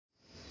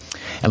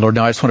And Lord,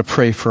 now I just want to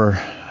pray for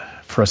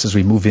us as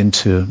we move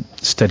into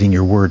studying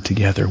your word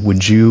together.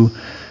 Would you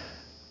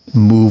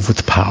move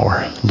with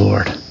power,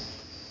 Lord?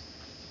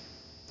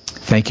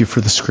 Thank you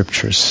for the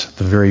scriptures,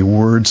 the very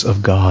words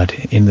of God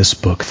in this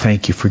book.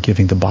 Thank you for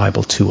giving the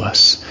Bible to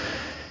us.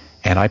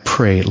 And I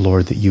pray,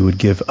 Lord, that you would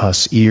give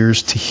us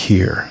ears to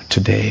hear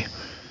today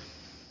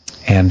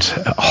and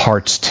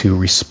hearts to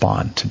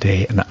respond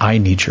today. And I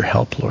need your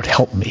help, Lord.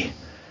 Help me.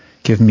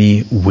 Give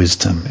me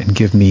wisdom and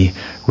give me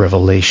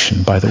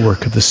revelation by the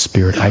work of the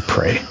Spirit, I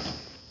pray.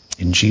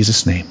 In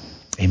Jesus' name,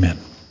 amen.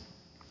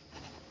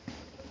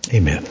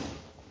 Amen.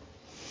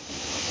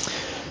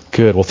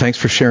 Good. Well, thanks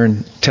for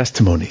sharing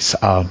testimonies.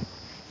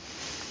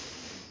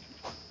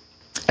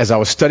 As I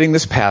was studying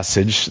this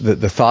passage,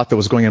 the thought that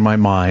was going in my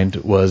mind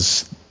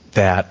was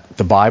that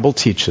the Bible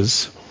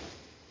teaches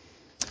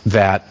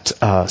that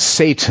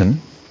Satan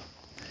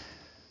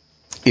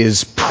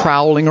is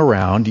prowling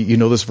around. You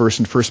know this verse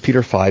in 1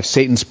 Peter 5.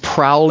 Satan's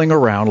prowling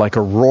around like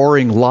a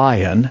roaring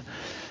lion,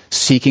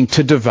 seeking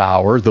to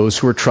devour those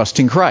who are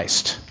trusting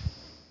Christ.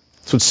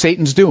 That's what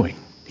Satan's doing.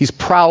 He's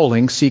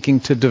prowling, seeking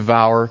to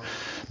devour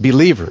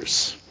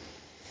believers.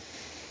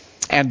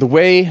 And the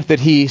way that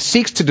he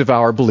seeks to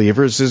devour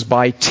believers is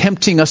by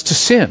tempting us to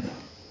sin.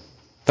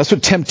 That's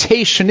what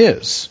temptation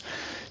is.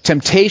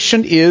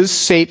 Temptation is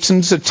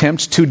Satan's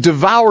attempt to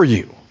devour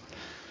you.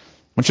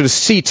 I want you to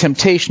see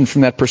temptation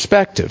from that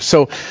perspective.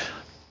 So,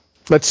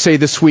 let's say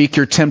this week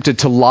you're tempted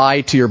to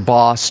lie to your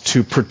boss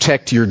to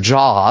protect your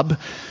job.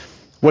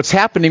 What's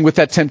happening with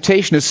that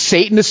temptation is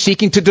Satan is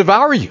seeking to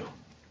devour you.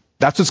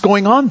 That's what's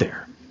going on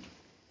there.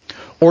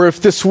 Or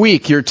if this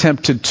week you're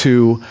tempted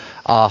to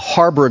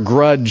harbor a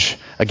grudge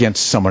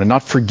against someone and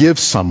not forgive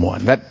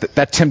someone,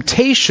 that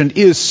temptation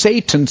is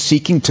Satan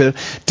seeking to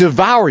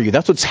devour you.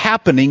 That's what's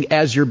happening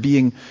as you're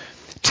being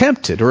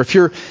tempted. Or if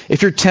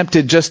you're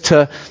tempted just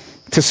to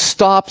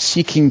stop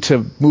seeking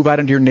to move out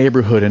into your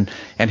neighborhood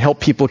and help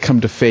people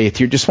come to faith.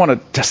 You just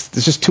want to,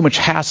 there's just too much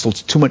hassle,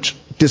 it's too much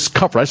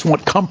discomfort. I just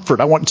want comfort,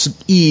 I want some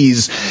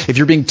ease. If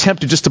you're being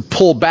tempted just to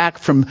pull back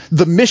from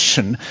the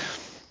mission,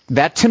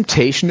 that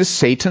temptation is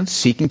Satan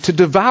seeking to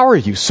devour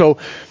you. So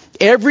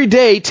every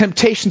day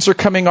temptations are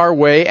coming our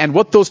way, and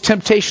what those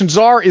temptations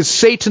are is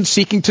Satan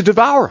seeking to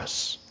devour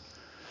us.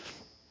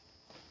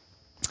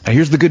 Now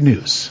here's the good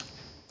news.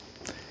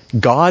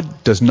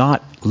 God does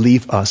not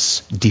leave us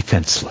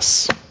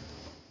defenseless.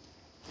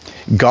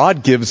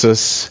 God gives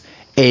us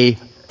a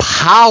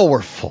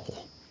powerful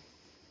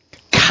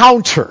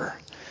counter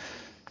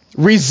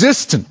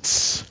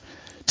resistance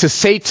to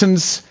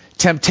Satan's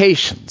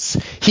temptations.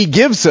 He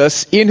gives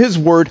us in His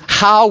Word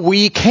how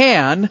we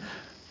can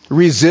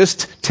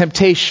resist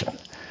temptation.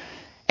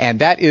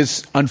 And that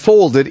is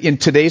unfolded in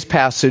today's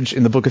passage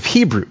in the book of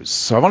Hebrews.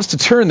 So I want us to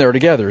turn there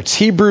together. It's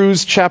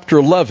Hebrews chapter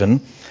 11.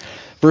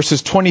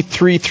 Verses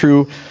 23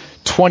 through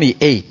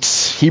 28.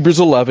 Hebrews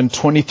 11,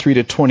 23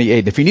 to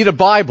 28. If you need a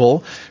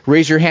Bible,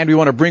 raise your hand. We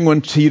want to bring one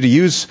to you to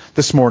use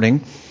this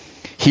morning.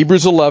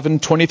 Hebrews 11,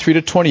 23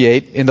 to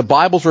 28. In the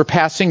Bibles we're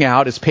passing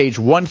out, it's page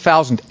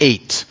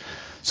 1008.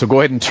 So go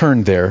ahead and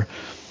turn there.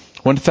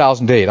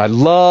 1008. I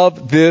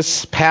love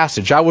this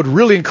passage. I would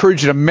really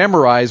encourage you to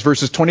memorize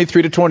verses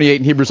 23 to 28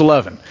 in Hebrews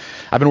 11.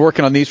 I've been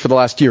working on these for the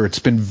last year. It's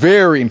been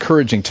very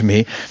encouraging to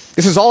me.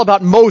 This is all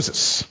about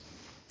Moses.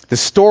 The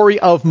story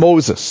of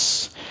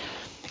Moses.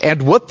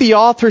 And what the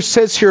author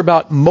says here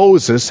about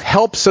Moses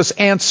helps us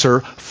answer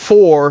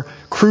 4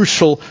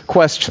 crucial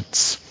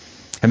questions.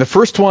 And the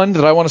first one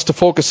that I want us to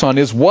focus on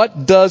is,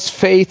 what does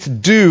faith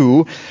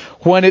do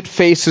when it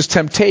faces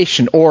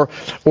temptation? Or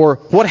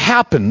what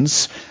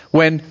happens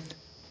when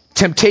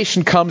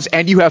temptation comes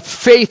and you have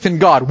faith in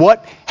God?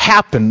 What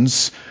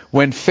happens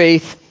when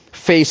faith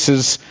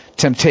faces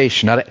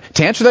temptation? Now,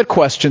 to answer that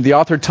question, the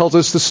author tells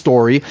us the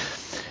story.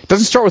 It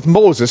doesn't start with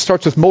Moses, it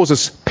starts with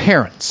Moses'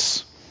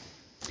 parents.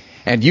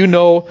 And you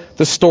know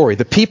the story.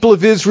 The people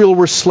of Israel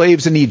were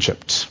slaves in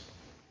Egypt,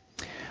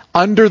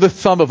 under the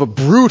thumb of a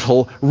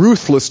brutal,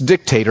 ruthless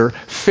dictator,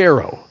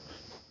 Pharaoh.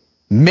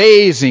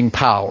 Amazing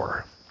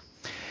power.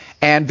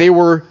 And they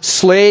were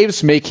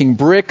slaves making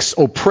bricks,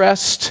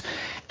 oppressed,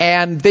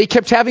 and they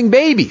kept having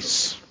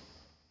babies.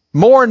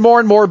 More and more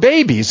and more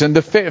babies. And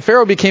the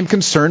Pharaoh became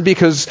concerned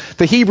because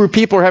the Hebrew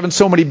people were having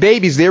so many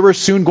babies, they were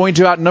soon going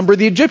to outnumber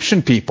the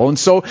Egyptian people. And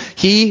so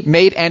he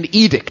made an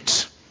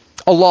edict,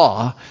 a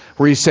law,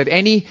 where he said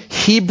any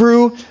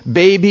Hebrew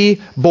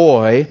baby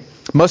boy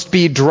must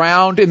be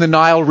drowned in the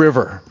Nile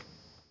River.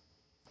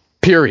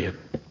 Period.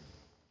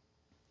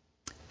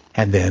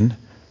 And then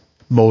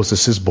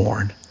Moses is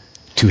born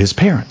to his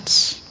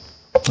parents.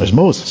 There's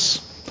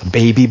Moses, a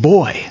baby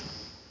boy,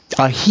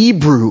 a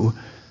Hebrew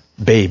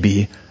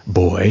baby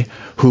boy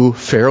who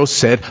Pharaoh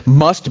said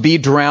must be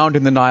drowned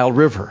in the Nile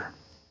River.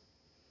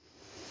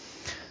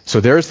 So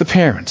there's the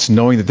parents,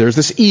 knowing that there's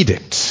this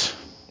edict.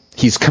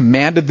 He's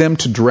commanded them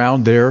to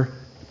drown their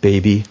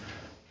baby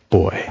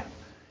boy.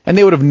 And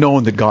they would have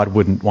known that God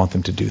wouldn't want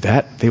them to do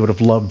that. They would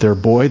have loved their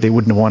boy. They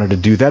wouldn't have wanted to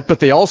do that. But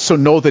they also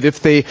know that if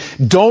they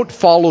don't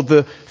follow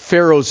the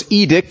Pharaoh's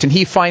edict and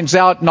he finds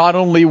out, not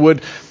only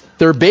would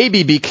their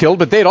baby be killed,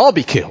 but they'd all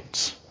be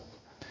killed.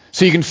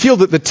 So you can feel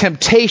that the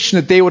temptation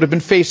that they would have been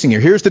facing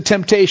here. Here's the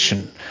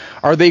temptation.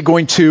 Are they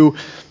going to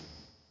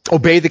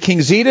obey the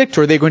king's edict,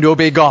 or are they going to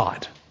obey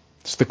God?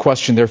 It's the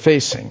question they're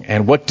facing.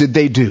 And what did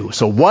they do?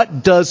 So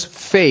what does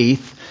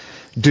faith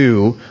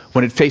do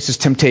when it faces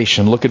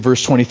temptation? Look at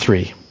verse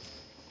 23.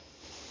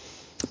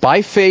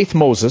 By faith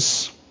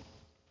Moses,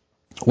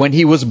 when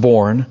he was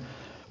born,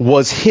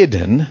 was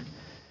hidden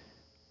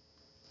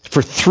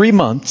for 3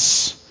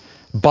 months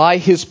by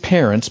his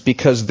parents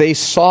because they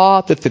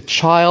saw that the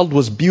child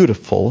was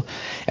beautiful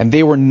and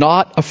they were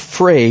not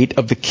afraid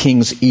of the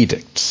king's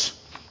edicts.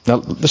 Now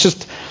let's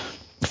just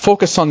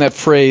focus on that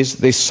phrase,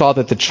 they saw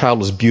that the child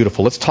was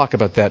beautiful. Let's talk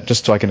about that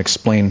just so I can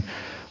explain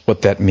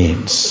what that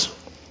means.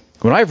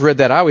 When I've read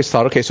that, I always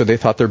thought, okay, so they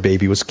thought their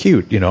baby was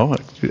cute, you know.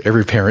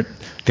 Every parent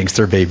thinks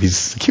their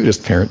baby's the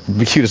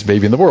cutest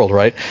baby in the world,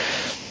 right?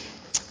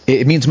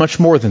 It means much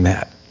more than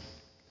that.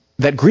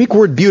 That Greek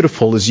word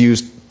beautiful is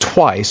used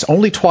twice,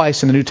 only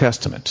twice in the New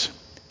Testament.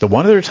 The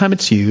one other time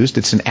it's used,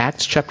 it's in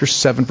Acts chapter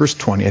 7, verse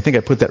 20. I think I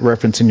put that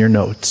reference in your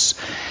notes.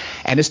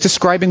 And it's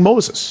describing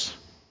Moses.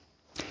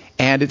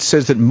 And it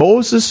says that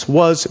Moses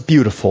was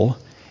beautiful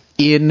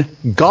in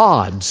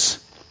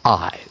God's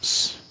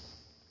eyes.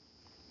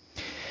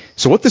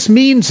 So what this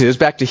means is,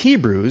 back to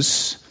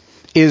Hebrews,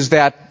 is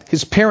that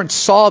his parents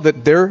saw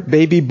that their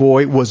baby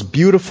boy was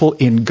beautiful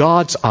in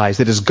God's eyes.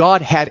 That is,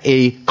 God had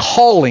a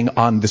calling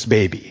on this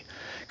baby.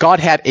 God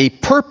had a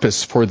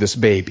purpose for this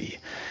baby.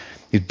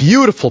 A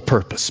beautiful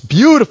purpose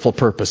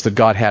that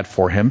God had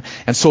for him.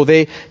 And so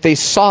they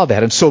saw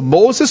that. And so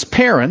Moses'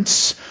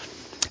 parents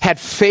had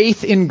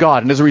faith in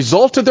God. And as a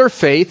result of their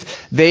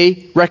faith,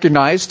 they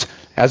recognized,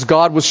 as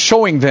God was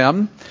showing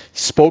them,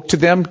 spoke to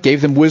them,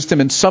 gave them wisdom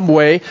in some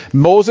way,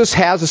 Moses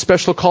has a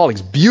special calling.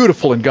 He's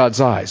beautiful in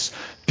God's eyes.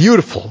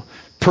 Beautiful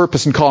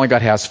purpose and calling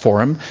God has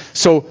for him.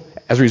 So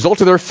as a result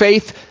of their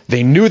faith,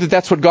 they knew that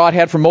that's what God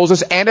had for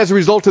Moses. And as a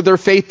result of their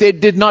faith, they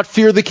did not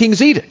fear the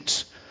king's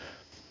edict.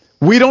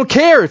 We don't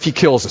care if he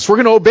kills us. We're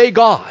going to obey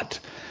God.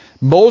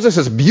 Moses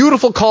has a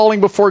beautiful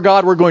calling before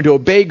God. We're going to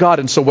obey God.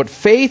 And so what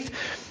faith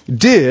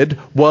did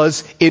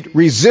was it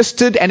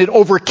resisted and it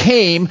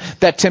overcame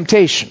that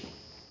temptation.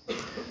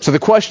 So the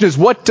question is,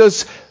 what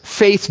does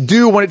faith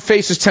do when it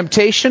faces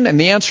temptation? And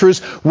the answer is,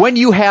 when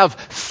you have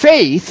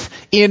faith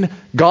in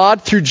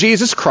God through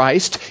Jesus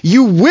Christ,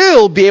 you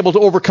will be able to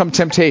overcome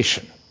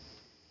temptation.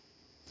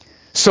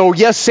 So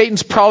yes,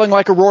 Satan's prowling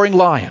like a roaring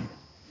lion.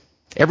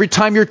 Every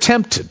time you're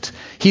tempted,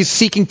 he's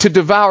seeking to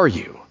devour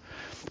you.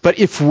 But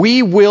if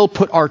we will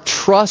put our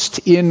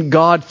trust in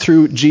God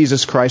through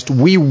Jesus Christ,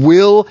 we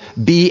will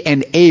be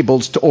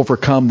enabled to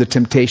overcome the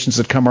temptations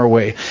that come our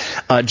way.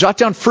 Jot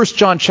down 1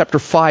 John chapter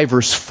 5,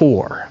 verse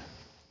 4.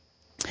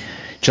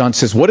 John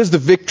says, what is the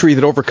victory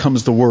that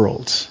overcomes the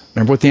world?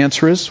 Remember what the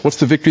answer is? What's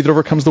the victory that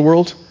overcomes the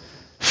world?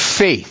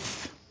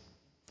 Faith.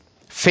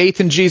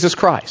 Faith in Jesus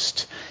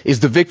Christ is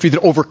the victory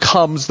that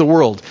overcomes the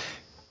world.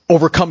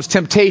 Overcomes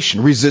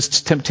temptation,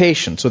 resists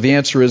temptation. So the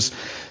answer is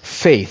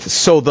faith.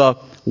 So the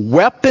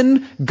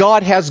weapon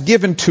God has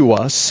given to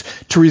us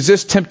to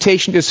resist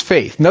temptation is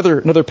faith.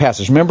 Another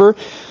passage. Remember,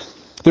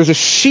 there's a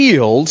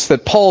shield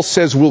that Paul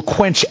says will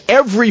quench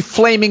every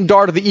flaming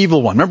dart of the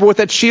evil one. Remember what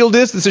that shield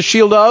is? It's a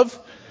shield of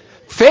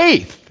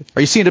faith.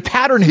 Are you seeing a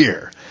pattern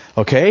here?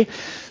 Okay?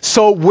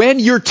 So when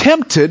you're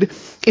tempted,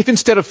 if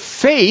instead of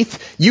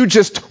faith, you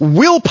just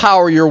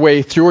willpower your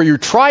way through, or you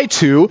try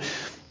to,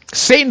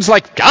 Satan's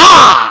like,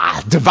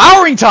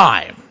 devouring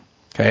time.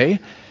 Okay?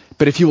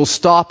 But if you will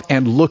stop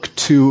and look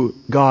to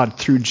God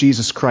through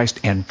Jesus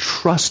Christ and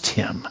trust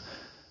him,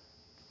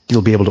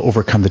 you'll be able to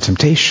overcome the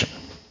temptation.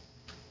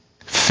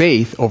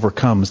 Faith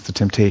overcomes the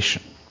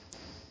temptation.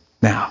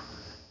 Now,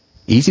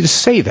 easy to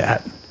say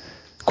that.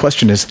 The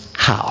question is,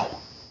 how?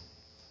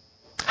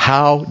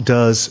 How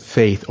does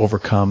faith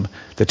overcome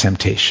the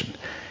temptation?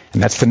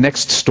 And that's the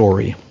next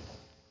story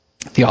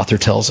the author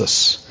tells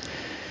us.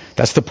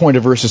 That's the point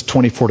of verses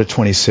 24 to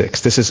 26.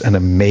 This is an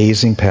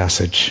amazing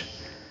passage.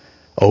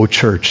 Oh,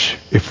 church,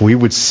 if we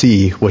would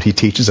see what he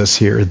teaches us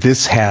here,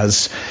 this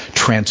has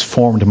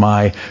transformed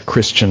my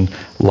Christian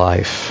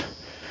life.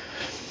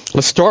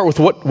 Let's start with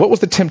what was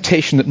the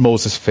temptation that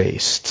Moses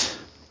faced?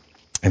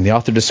 And the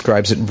author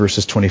describes it in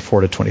verses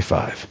 24 to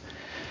 25.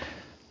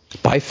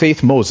 By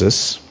faith,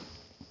 Moses,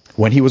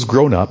 when he was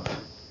grown up,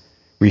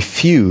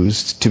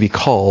 refused to be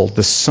called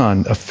the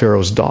son of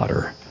Pharaoh's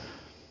daughter,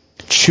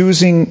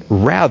 choosing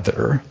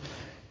rather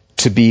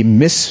to be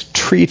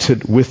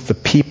mistreated with the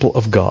people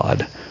of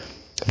God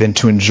than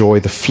to enjoy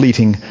the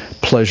fleeting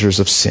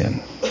pleasures of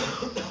sin.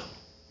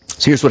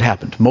 So here's what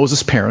happened.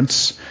 Moses'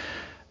 parents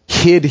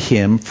hid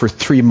him for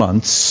 3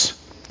 months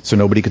so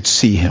nobody could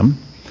see him.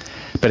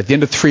 But at the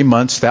end of 3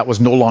 months, that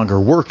was no longer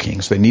working,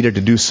 so they needed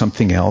to do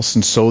something else.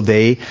 And so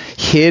they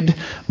hid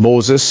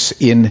Moses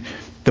in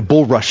the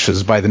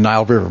bulrushes by the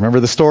Nile River.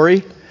 Remember the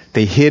story?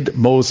 They hid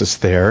Moses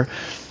there.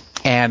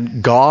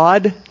 And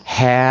God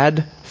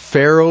had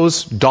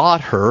Pharaoh's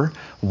daughter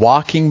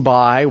walking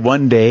by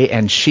one day,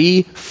 and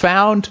she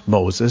found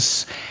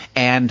Moses,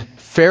 and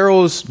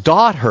Pharaoh's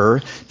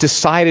daughter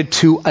decided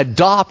to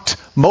adopt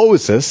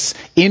Moses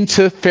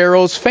into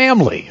Pharaoh's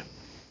family.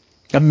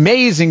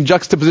 Amazing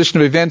juxtaposition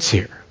of events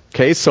here.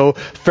 Okay, so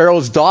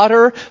Pharaoh's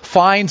daughter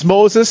finds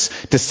Moses,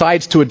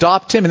 decides to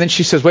adopt him, and then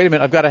she says, wait a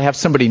minute, I've got to have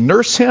somebody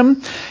nurse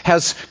him.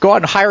 Go out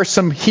and hire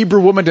some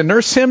Hebrew woman to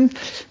nurse him.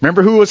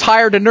 Remember who was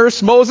hired to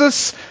nurse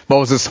Moses?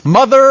 Moses'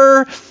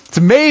 mother. It's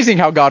amazing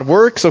how God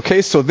works.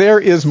 Okay, so there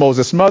is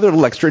Moses' mother, a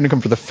little extra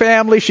income for the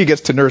family. She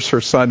gets to nurse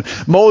her son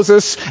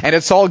Moses, and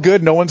it's all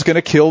good. No one's going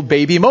to kill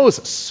baby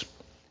Moses.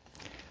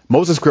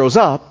 Moses grows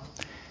up,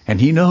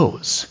 and he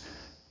knows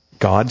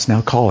God's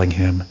now calling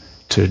him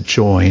to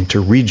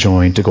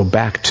rejoin, to go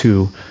back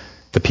to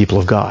the people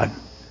of God,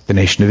 the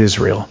nation of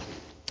Israel,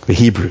 the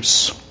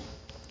Hebrews.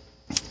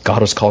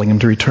 God was calling him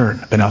to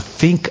return. But now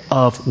think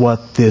of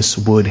what this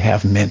would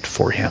have meant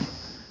for him.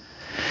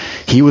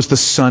 He was the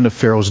son of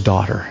Pharaoh's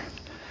daughter.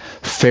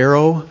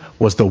 Pharaoh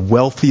was the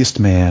wealthiest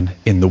man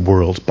in the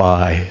world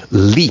by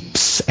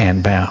leaps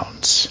and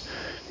bounds.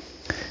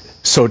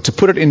 So to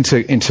put it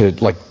into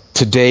like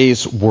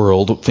today's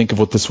world, think of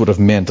what this would have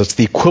meant. That's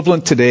the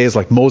equivalent today is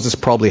like Moses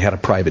probably had a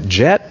private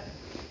jet.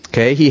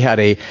 Okay, he had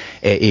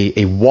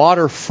a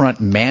waterfront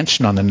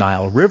mansion on the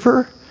Nile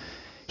River.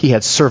 He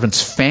had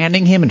servants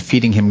fanning him and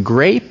feeding him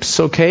grapes.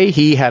 Okay,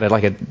 he had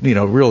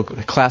a real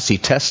classy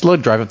Tesla,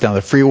 drive up down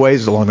the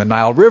freeways along the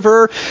Nile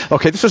River.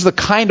 Okay, this was the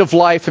kind of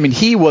life. I mean,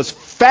 he was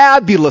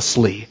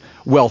fabulously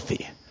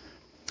wealthy.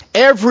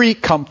 Every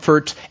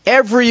comfort,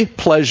 every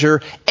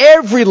pleasure,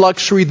 every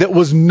luxury that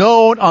was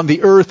known on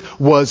the earth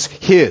was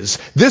his.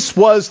 This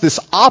was this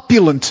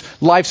opulent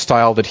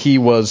lifestyle that he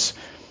was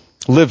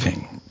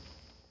living.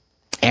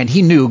 And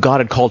he knew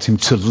God had called him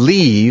to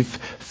leave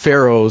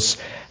Pharaoh's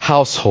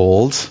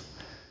household,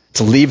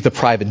 to leave the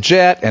private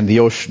jet and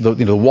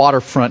the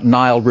waterfront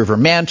Nile River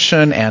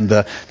mansion and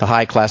the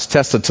high-class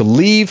Tesla, to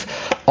leave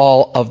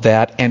all of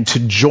that and to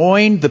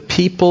join the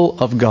people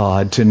of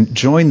God, to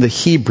join the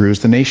Hebrews,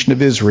 the nation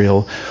of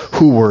Israel,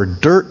 who were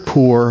dirt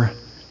poor,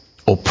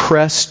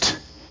 oppressed,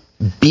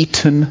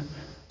 beaten,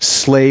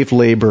 slave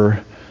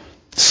labor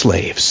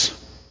slaves.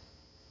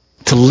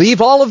 To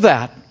leave all of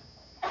that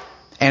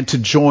and to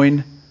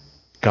join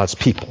God's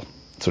people.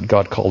 That's what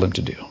God called him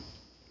to do.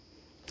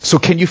 So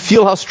can you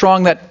feel how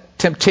strong that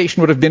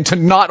temptation would have been to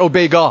not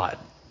obey God?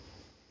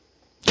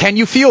 Can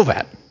you feel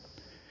that?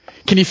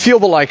 Can you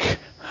feel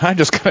I'm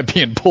just kind of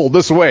being pulled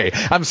this way.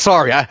 I'm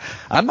sorry,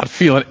 I'm not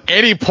feeling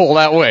any pull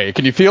that way.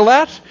 Can you feel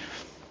that?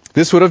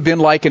 This would have been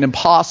like an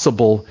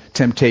impossible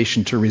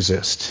temptation to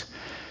resist.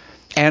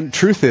 And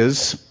truth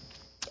is,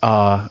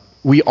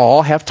 we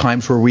all have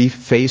times where we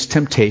face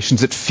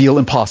temptations that feel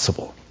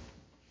impossible.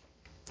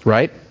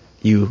 Right?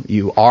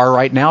 You are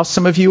right now.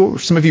 Some of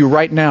you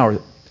right now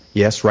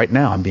yes, right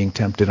now I'm being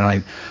tempted,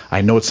 and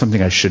I know it's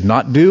something I should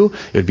not do.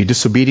 It would be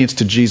disobedience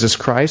to Jesus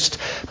Christ,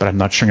 but I'm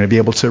not sure I'm going to be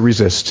able to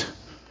resist.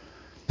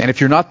 And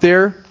if you're not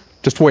there,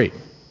 just wait.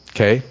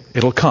 Okay?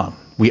 It'll come.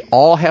 We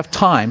all have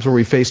times where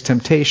we face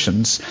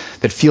temptations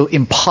that feel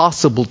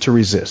impossible to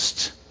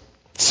resist.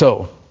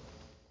 So,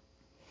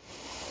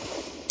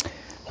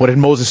 what did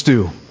Moses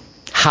do?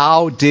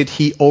 How did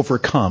he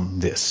overcome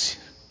this?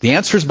 The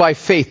answer is by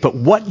faith, but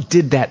what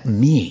did that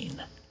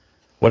mean?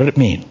 What did it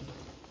mean?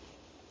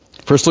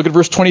 First, look at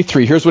verse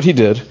 23. Here's what he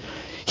did.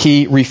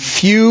 He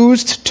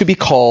refused to be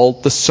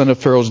called the son of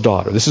Pharaoh's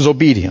daughter. This is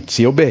obedience.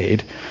 He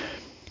obeyed.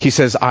 He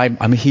says, I'm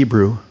a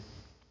Hebrew.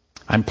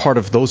 I'm part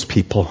of those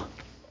people.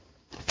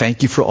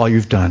 Thank you for all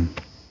you've done.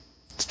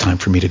 It's time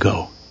for me to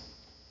go.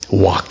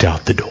 Walked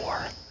out the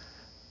door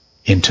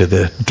into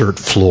the dirt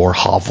floor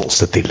hovels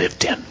that they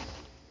lived in.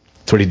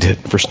 That's what he did.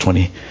 Verse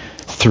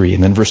 23.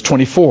 And then verse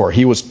 24.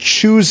 He was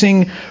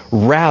choosing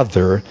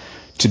rather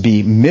to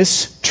be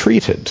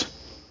mistreated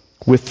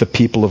with the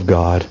people of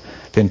God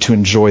than to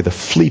enjoy the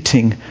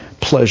fleeting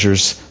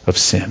pleasures of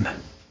sin.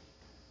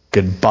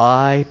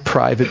 Goodbye,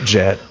 private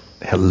jet.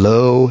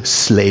 Hello,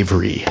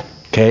 slavery.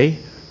 Okay?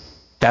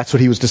 That's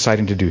what he was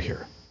deciding to do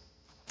here.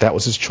 That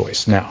was his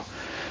choice. Now,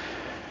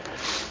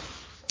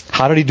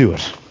 how did he do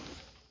it?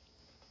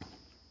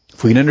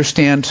 If we can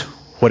understand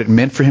what it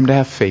meant for him to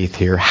have faith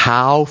here,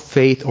 how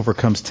faith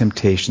overcomes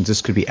temptations,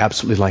 this could be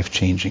absolutely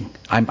life-changing.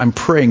 I'm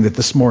praying that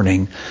this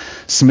morning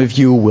some of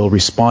you will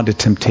respond to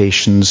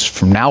temptations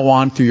from now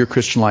on through your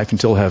Christian life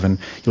until heaven.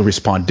 You'll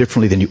respond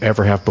differently than you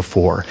ever have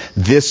before.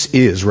 This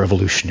is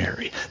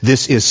revolutionary.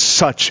 This is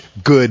such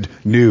good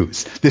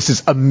news. This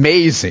is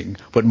amazing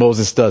what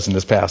Moses does in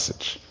this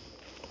passage.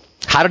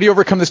 How did he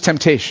overcome this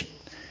temptation?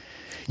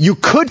 You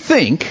could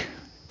think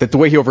that the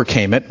way he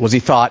overcame it was he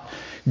thought,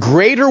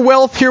 greater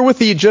wealth here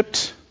with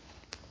Egypt,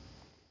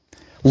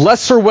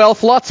 lesser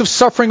wealth, lots of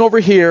suffering over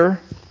here,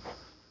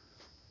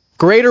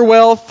 greater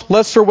wealth,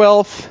 lesser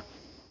wealth.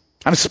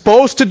 I'm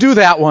supposed to do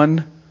that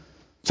one,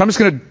 so I'm just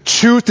going to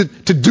choose to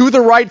do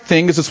the right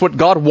thing because it's what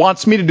God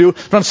wants me to do.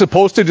 What I'm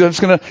supposed to do, I'm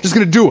just going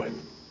to do it.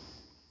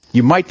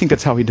 You might think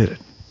that's how he did it.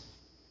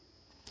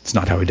 It's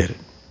not how he did it.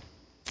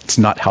 It's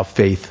not how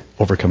faith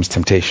overcomes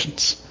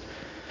temptations.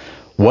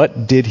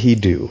 What did he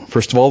do?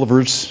 First of all,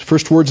 the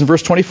first words in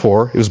verse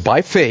 24, it was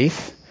by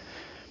faith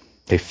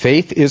Okay,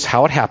 faith is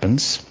how it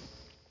happens.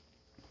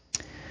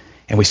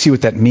 And we see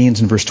what that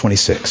means in verse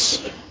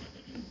 26.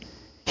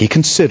 He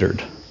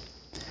considered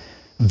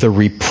the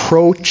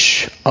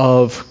reproach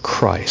of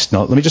Christ.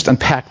 Now, let me just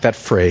unpack that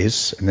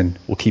phrase, and then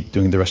we'll keep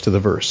doing the rest of the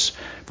verse.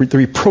 The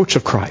reproach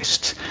of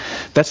Christ.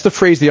 That's the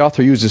phrase the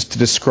author uses to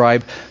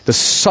describe the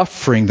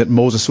suffering that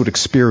Moses would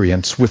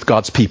experience with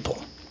God's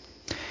people.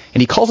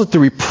 And he calls it the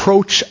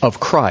reproach of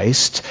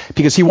Christ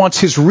because he wants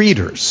his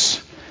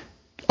readers,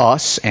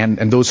 us and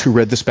those who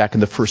read this back in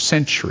the first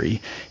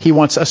century, he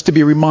wants us to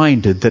be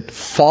reminded that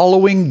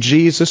following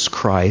Jesus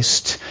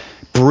Christ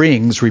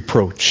brings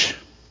reproach.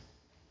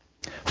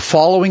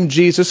 Following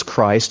Jesus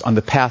Christ on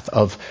the path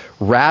of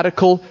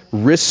radical,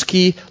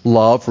 risky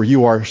love, where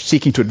you are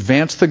seeking to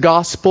advance the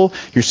gospel,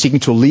 you're seeking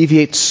to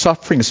alleviate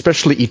suffering,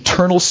 especially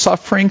eternal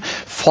suffering,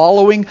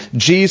 following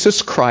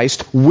Jesus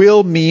Christ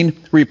will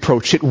mean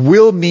reproach. It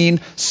will mean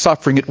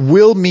suffering. It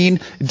will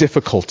mean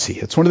difficulty.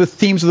 It's one of the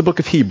themes of the book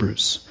of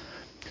Hebrews.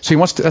 So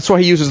that's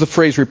why he uses the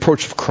phrase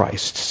reproach of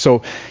Christ.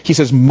 So he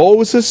says,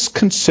 Moses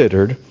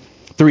considered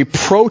the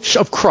reproach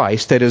of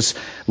Christ, that is,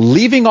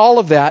 leaving all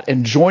of that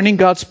and joining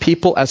God's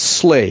people as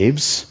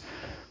slaves,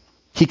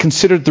 he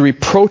considered the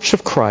reproach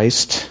of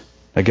Christ,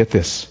 now get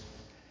this,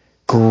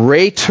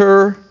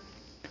 greater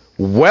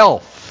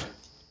wealth.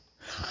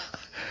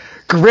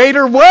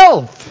 Greater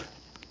wealth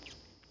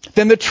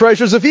than the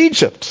treasures of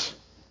Egypt,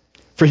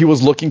 for he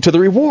was looking to the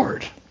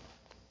reward.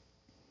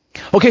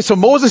 Okay, so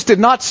Moses did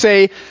not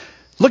say,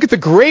 look at the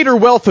greater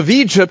wealth of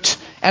Egypt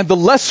and the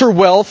lesser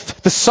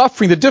wealth, the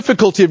suffering, the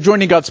difficulty of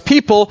joining God's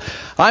people.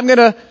 I'm going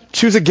to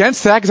choose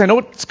against that because I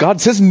know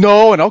God says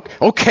no, and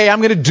okay, I'm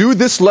going to do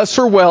this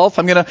lesser wealth.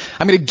 I'm going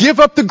to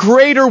give up the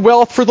greater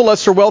wealth for the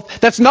lesser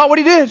wealth. That's not what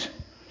he did.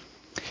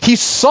 He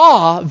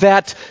saw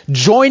that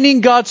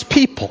joining God's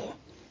people,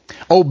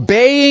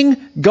 obeying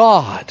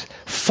God,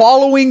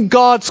 following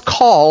God's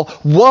call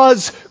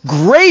was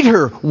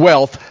greater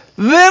wealth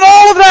than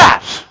all of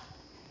that.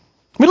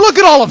 I mean, look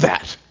at all of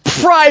that.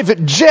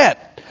 Private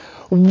jet,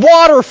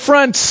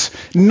 waterfront,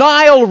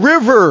 Nile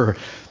River,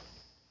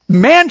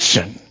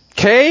 mansion,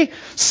 okay?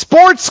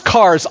 Sports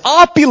cars,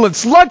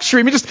 opulence, luxury,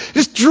 I mean,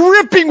 just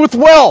dripping with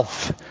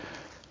wealth.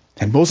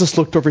 And Moses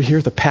looked over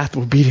here, the path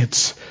of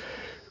obedience.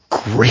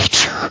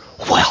 Greater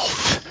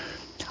wealth.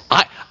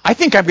 I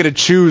think I'm going to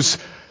choose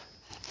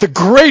the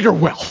greater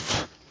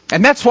wealth.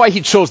 And that's why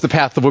he chose the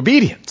path of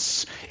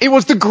obedience. It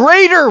was the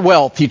greater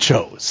wealth he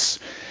chose.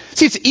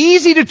 See, it's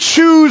easy to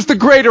choose the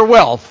greater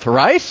wealth,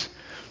 right?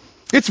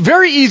 It's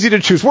very easy to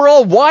choose. We're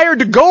all wired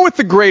to go with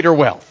the greater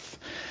wealth.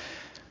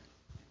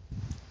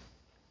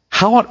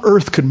 How on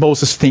earth could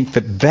Moses think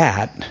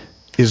that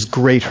is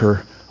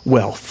greater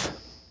wealth?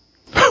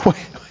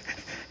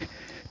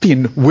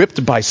 Being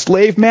whipped by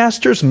slave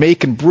masters,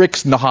 making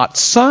bricks in the hot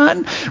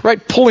sun,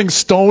 right? Pulling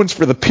stones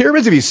for the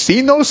pyramids. Have you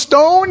seen those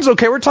stones?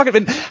 Okay, we're talking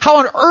about how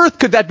on earth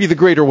could that be the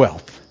greater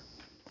wealth?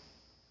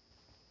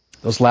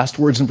 Those last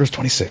words in verse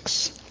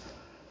 26.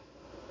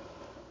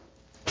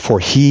 For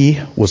he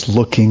was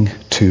looking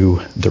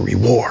to the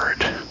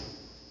reward.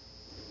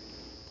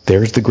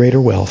 There's the greater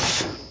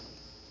wealth.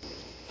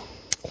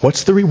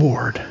 What's the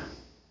reward?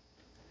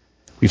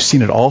 We've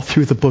seen it all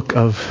through the book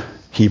of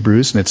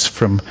Hebrews, and it's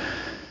from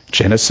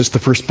Genesis, the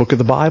first book of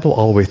the Bible,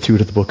 all the way through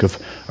to the book of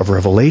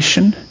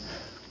Revelation.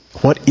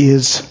 What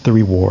is the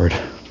reward?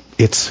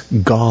 It's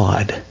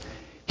God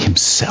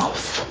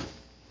himself.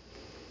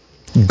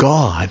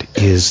 God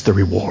is the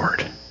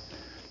reward.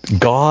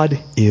 God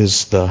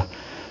is the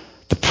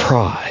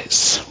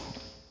prize.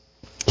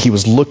 He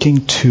was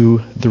looking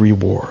to the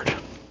reward.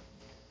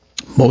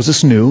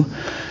 Moses knew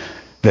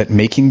that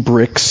making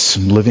bricks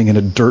and living in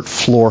a dirt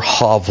floor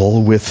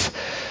hovel with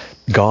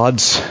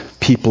God's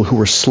people who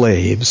were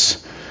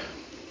slaves,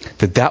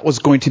 that was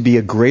going to be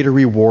a greater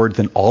reward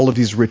than all of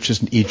these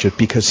riches in Egypt,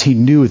 because he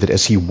knew that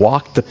as he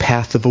walked the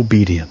path of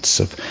obedience,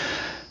 of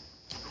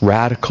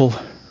radical,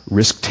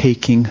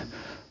 risk-taking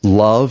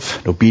love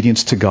and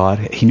obedience to God,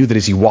 he knew that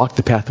as he walked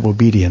the path of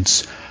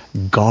obedience,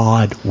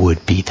 God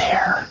would be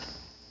there.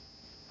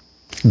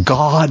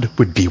 God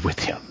would be with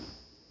him.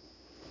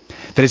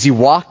 That as he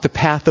walked the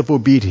path of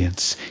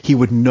obedience, he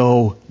would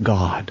know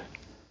God.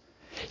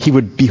 He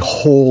would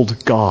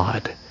behold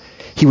God.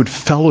 He would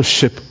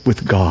fellowship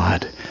with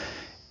God.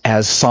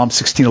 As Psalm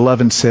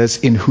 16:11 says,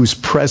 in whose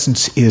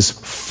presence is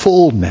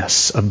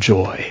fullness of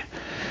joy.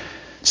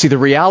 See, the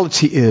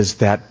reality is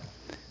that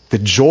the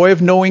joy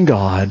of knowing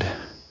God,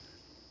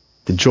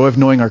 the joy of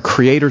knowing our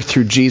Creator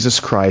through Jesus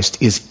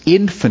Christ, is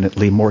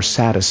infinitely more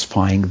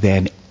satisfying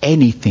than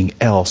anything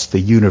else the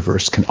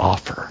universe can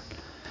offer.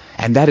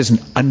 And that is an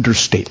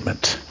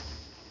understatement.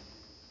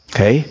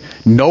 Okay?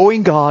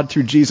 Knowing God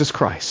through Jesus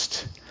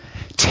Christ,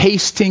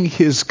 tasting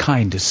his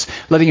kindness,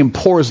 letting him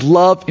pour his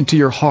love into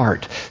your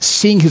heart,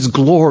 seeing his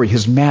glory,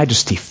 his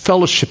majesty,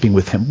 fellowshipping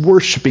with him,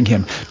 worshiping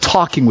him,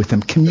 talking with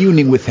him,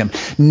 communing with him,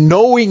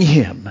 knowing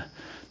him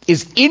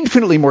is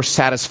infinitely more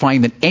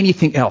satisfying than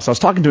anything else. I was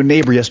talking to a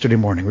neighbor yesterday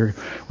morning. We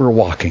were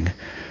walking,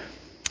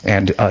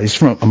 and he's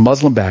from a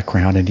Muslim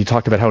background, and he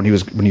talked about how when he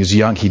was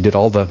young, he did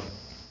all the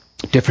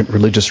different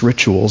religious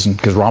rituals, and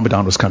because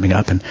Ramadan was coming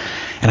up, and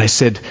I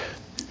said,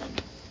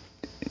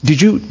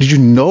 Did you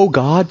know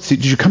God?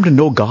 Did you come to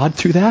know God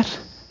through that?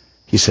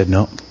 He said,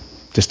 no.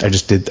 I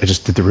just did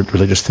the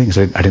religious things.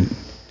 I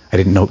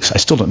didn't know. I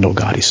still don't know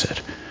God, he said.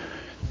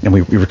 And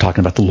we were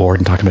talking about the Lord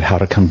and talking about how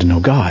to come to know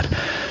God.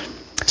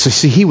 So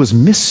see, he was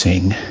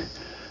missing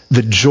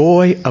the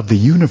joy of the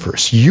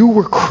universe. You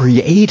were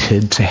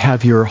created to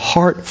have your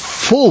heart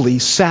fully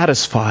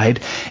satisfied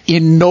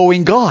in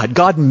knowing God.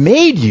 God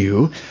made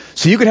you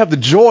so you could have the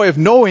joy of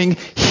knowing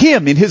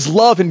him in his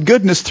love and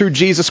goodness through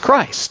Jesus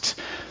Christ.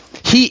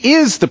 He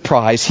is the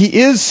prize.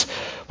 He is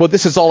what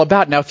this is all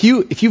about. Now, if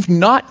you've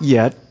not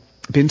yet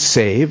been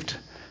saved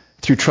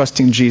through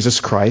trusting Jesus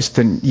Christ,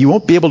 then you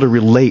won't be able to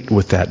relate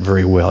with that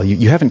very well.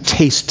 You haven't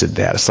tasted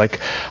that. It's like,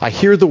 I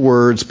hear the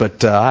words,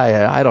 but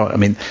I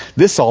don't,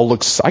 this all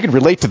looks, I can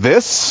relate to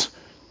this.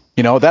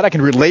 That I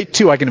can relate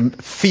to. I can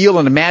feel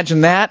and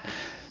imagine that.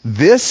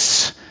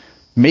 This,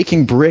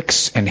 making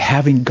bricks and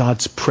having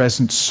God's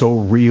presence so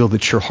real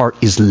that your heart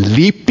is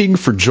leaping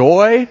for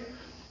joy,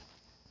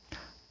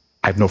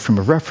 I have no frame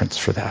of reference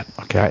for that.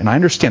 Okay, and I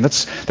understand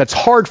that's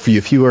hard for you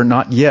if you are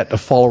not yet a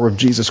follower of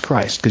Jesus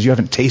Christ, because you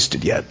haven't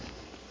tasted yet.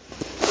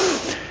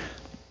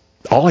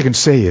 All I can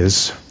say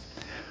is,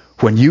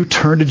 when you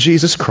turn to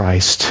Jesus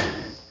Christ,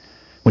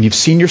 when you've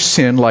seen your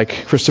sin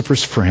like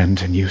Christopher's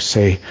friend, and you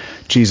say,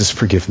 Jesus,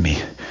 forgive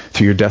me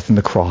through your death on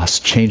the cross,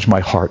 change my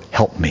heart,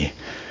 help me,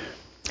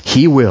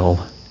 he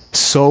will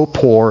so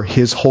pour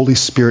his Holy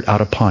Spirit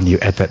out upon you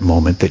at that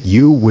moment that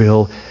you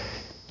will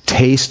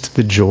taste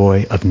the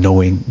joy of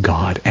knowing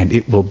God, and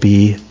it will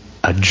be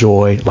a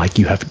joy like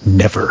you have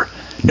never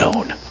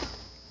known.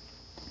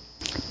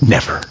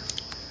 Never.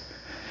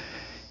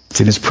 It's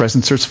in his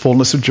presence there's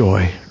fullness of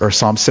joy. Or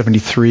Psalm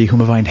 73,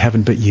 whom have I in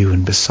heaven but you,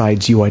 and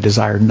besides you I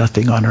desire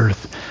nothing on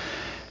earth.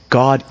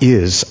 God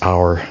is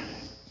our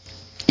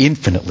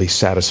infinitely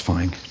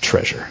satisfying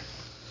treasure.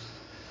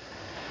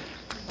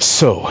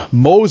 So,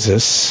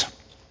 Moses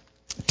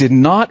did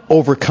not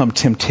overcome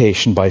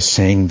temptation by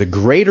saying, the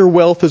greater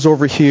wealth is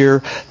over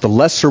here, the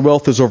lesser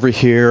wealth is over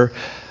here.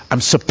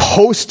 I'm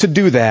supposed to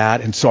do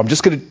that, and so I'm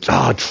just going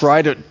to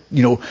try to,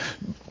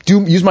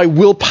 use my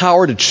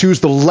willpower to choose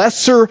the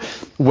lesser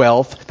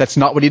wealth. That's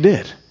not what he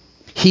did.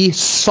 He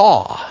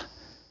saw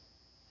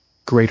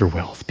greater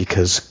wealth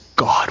because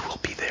God will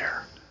be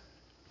there.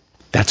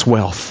 That's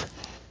wealth.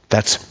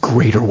 That's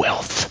greater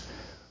wealth.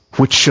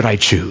 Which should I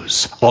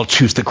choose? I'll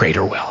choose the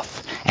greater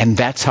wealth. And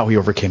that's how he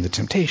overcame the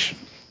temptation.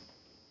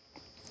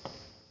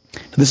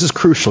 This is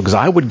crucial because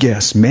I would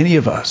guess many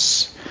of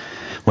us,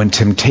 when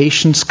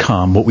temptations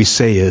come, what we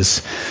say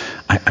is,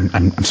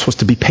 I'm supposed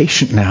to be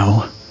patient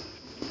now.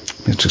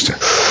 Just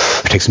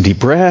take some deep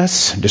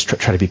breaths and just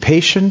try to be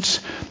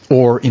patient.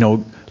 Or,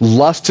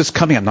 lust is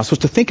coming. I'm not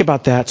supposed to think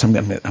about that, so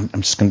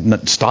I'm just going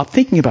to stop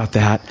thinking about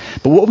that.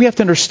 But what we have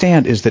to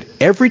understand is that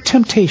every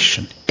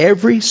temptation,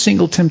 every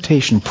single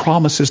temptation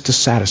promises to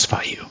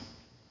satisfy you.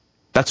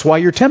 That's why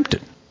you're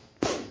tempted.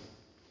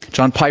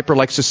 John Piper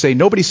likes to say,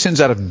 nobody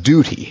sins out of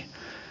duty.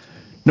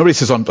 Nobody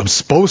says, I'm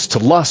supposed to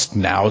lust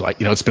now.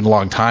 It's been a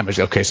long time. I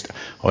say, okay,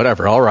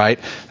 whatever, all right.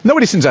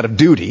 Nobody sins out of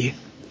duty.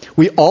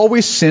 We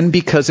always sin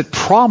because it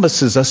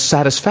promises us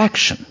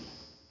satisfaction.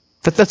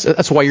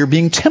 That's why you're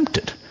being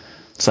tempted.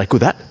 It's like,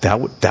 well,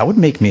 that would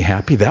make me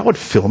happy. That would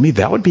fill me.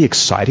 That would be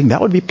exciting.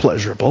 That would be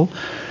pleasurable.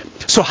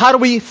 So how do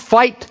we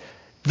fight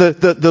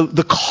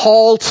the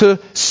call to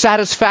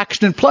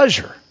satisfaction and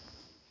pleasure?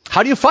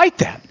 How do you fight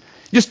that?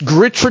 You just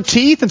grit your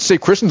teeth and say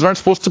Christians aren't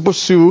supposed to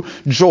pursue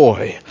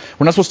joy.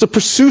 We're not supposed to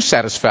pursue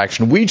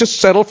satisfaction. We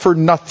just settle for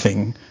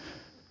nothing.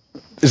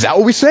 Is that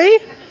what we say?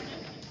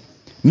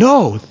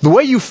 No. The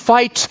way you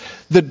fight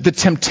the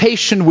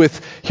temptation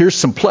with, here's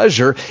some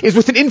pleasure, is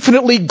with an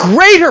infinitely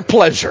greater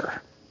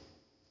pleasure.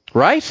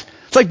 Right?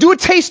 It's like, do a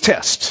taste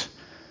test.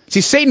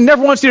 See, Satan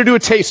never wants you to do a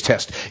taste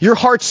test. Your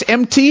heart's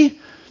empty,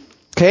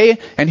 okay?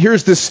 And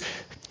here's this,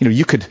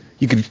 you could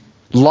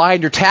lie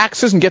on your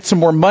taxes and get some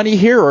more money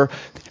here, or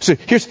so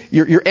here's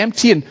you're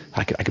empty, and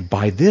I could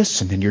buy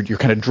this, and then you're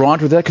kind of drawn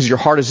to that because your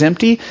heart is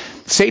empty.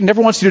 Satan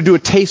never wants you to do a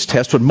taste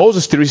test. What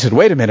Moses did, he said,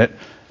 wait a minute,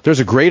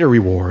 there's a greater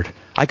reward.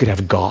 I could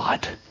have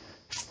God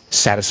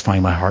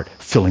satisfying my heart,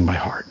 filling my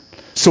heart.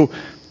 So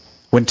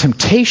when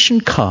temptation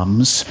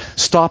comes,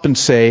 stop and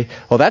say,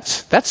 well,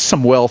 that's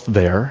some wealth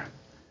there,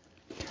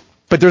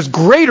 but there's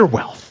greater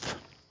wealth.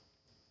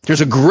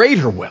 There's a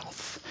greater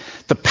wealth.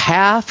 The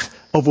path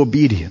of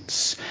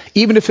obedience,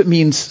 even if it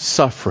means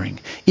suffering,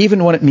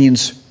 even when it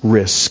means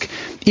risk,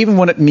 even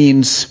when it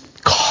means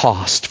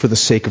cost for the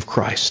sake of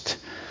Christ.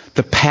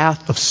 The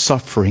path of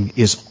suffering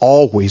is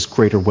always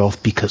greater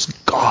wealth because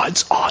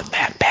God's on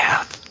that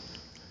path.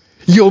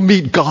 You'll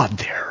meet God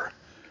there.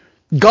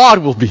 God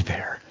will be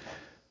there,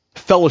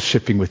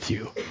 fellowshipping with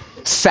you,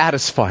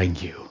 satisfying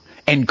you,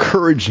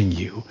 encouraging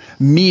you,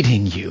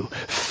 meeting you,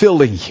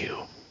 filling you,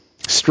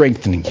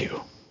 strengthening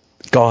you.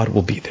 God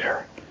will be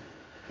there.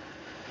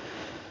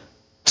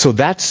 So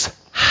that's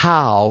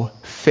how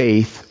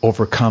faith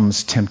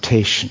overcomes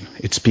temptation.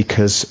 It's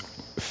because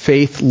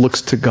faith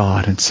looks to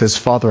God and says,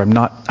 Father, I'm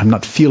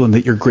not feeling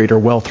that you're greater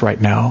wealth right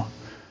now.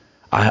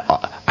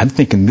 I'm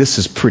thinking this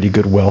is pretty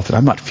good wealth, and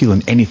I'm not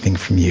feeling anything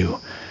from you.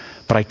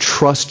 But I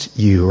trust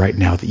you right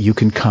now that you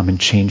can come and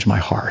change my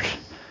heart.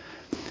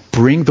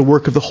 Bring the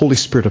work of the Holy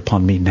Spirit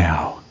upon me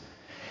now.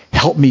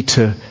 Help me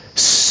to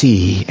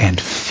see and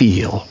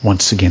feel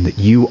once again that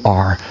you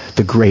are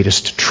the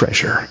greatest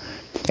treasure.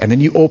 And then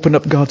you open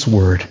up God's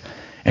Word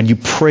and you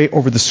pray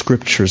over the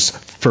Scriptures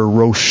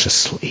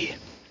ferociously,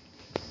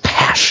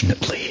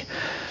 passionately,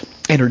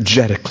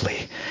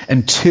 energetically,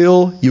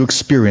 until you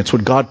experience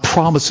what God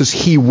promises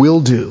He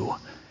will do.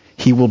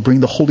 He will bring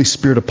the Holy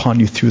Spirit upon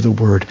you through the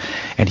Word,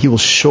 and He will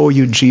show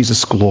you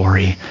Jesus'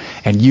 glory,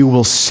 and you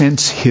will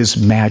sense His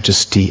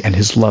majesty and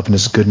His love and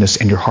His goodness,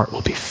 and your heart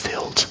will be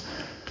filled.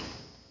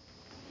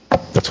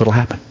 That's what will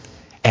happen.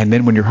 And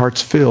then when your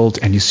heart's filled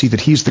and you see that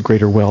He's the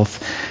greater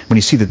wealth, when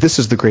you see that this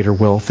is the greater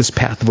wealth, this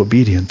path of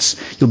obedience,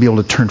 you'll be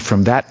able to turn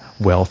from that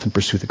wealth and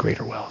pursue the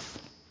greater wealth.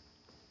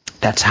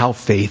 That's how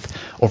faith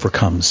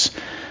overcomes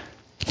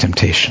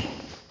temptation.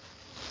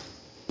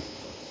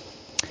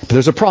 But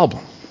there's a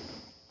problem.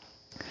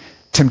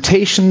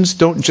 Temptations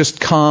don't just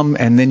come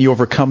and then you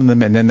overcome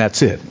them and then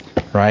that's it,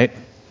 right?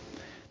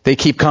 They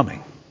keep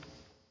coming,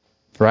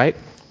 right?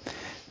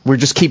 We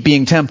just keep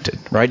being tempted,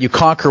 right? You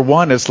conquer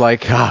one, it's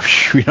like,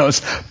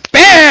 it's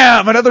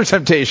bam, another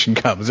temptation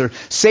comes.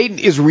 Satan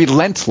is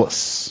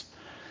relentless.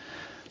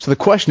 So the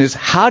question is,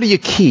 how do you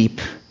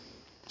keep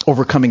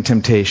overcoming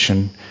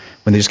temptation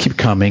when they just keep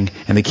coming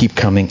and they keep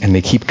coming and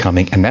they keep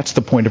coming? And that's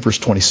the point of verse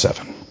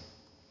 27.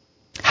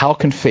 How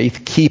can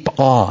faith keep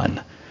on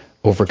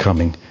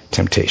overcoming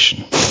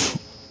temptation?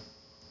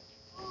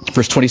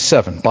 Verse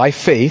 27, by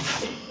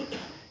faith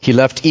he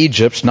left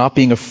Egypt, not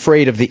being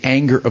afraid of the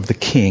anger of the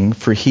king,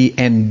 for he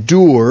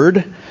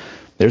endured,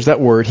 there's that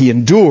word, he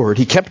endured,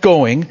 he kept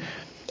going,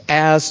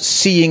 as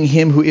seeing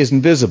him who is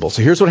invisible.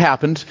 So here's what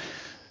happened.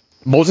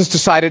 Moses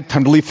decided,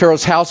 time to leave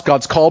Pharaoh's house,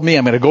 God's called me,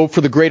 I'm going to go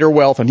for the greater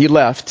wealth, and he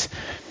left.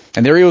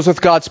 And there he was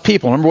with God's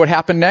people. Remember what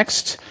happened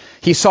next?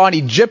 He saw an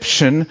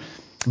Egyptian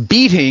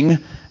beating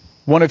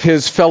one of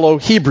his fellow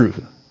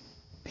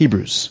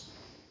Hebrews.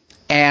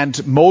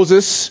 And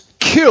Moses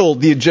killed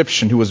the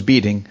Egyptian who was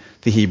beating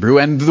the Hebrew,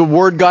 and the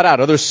word got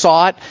out. Others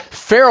saw it.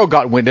 Pharaoh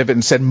got wind of it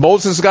and said,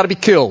 Moses has got to be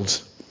killed.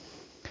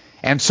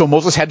 And so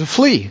Moses had to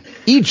flee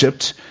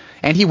Egypt,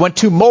 and he went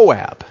to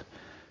Moab.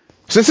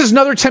 So this is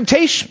another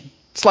temptation.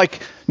 It's like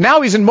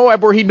now he's in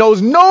Moab where he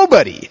knows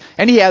nobody,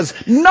 and he has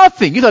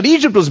nothing. You thought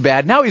Egypt was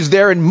bad. Now he's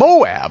there in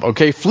Moab,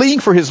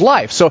 fleeing for his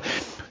life. So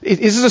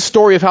this is a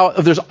story of how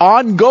there's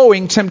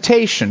ongoing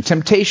temptation.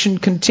 Temptation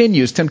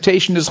continues.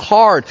 Temptation is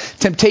hard.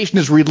 Temptation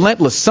is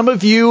relentless. Some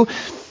of you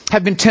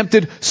have been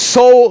tempted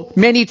so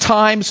many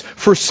times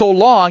for so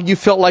long, you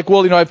felt like,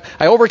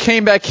 I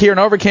overcame back here and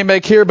I overcame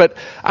back here, but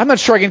I'm not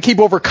sure I can keep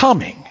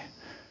overcoming.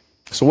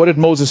 So what did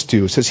Moses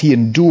do? It says he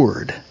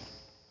endured.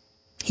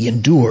 He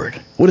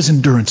endured. What does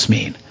endurance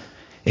mean?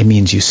 It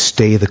means you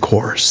stay the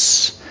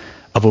course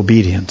of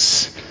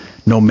obedience,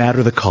 no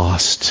matter the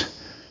cost,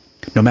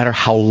 no matter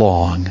how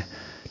long,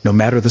 no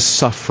matter the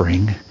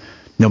suffering,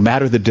 no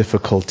matter the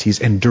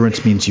difficulties.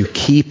 Endurance means you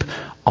keep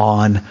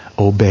on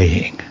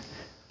obeying.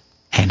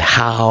 And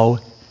how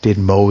did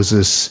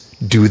Moses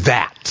do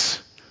that?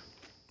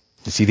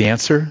 You see the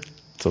answer?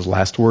 It's those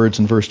last words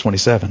in verse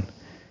 27.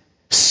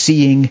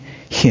 Seeing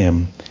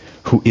him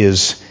who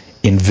is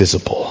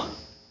invisible.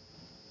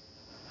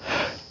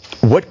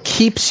 What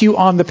keeps you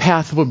on the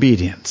path of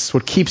obedience?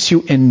 What keeps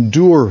you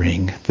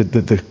enduring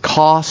the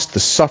cost, the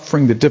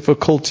suffering, the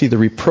difficulty, the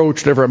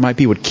reproach, whatever it might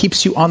be, what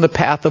keeps you on the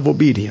path of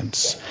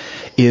obedience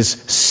is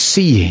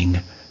seeing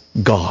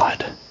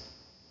God.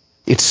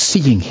 It's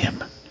seeing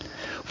Him.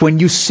 When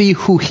you see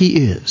who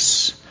He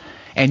is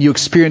and you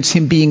experience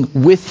Him being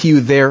with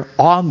you there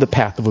on the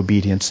path of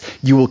obedience,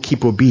 you will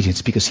keep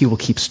obedience because He will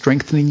keep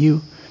strengthening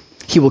you.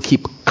 He will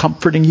keep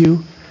comforting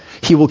you.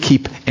 He will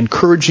keep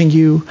encouraging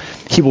you.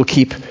 He will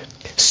keep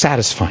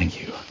satisfying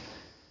you.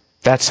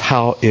 That's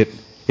how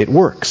it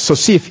works. So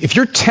see, if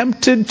you're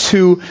tempted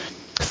to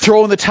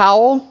throw in the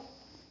towel,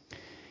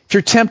 if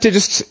you're tempted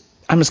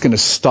I'm just going to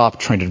stop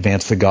trying to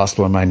advance the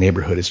gospel in my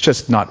neighborhood. It's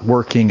just not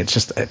working. It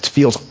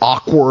feels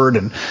awkward,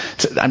 and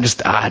I'm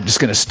just going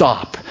to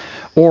stop.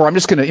 Or I'm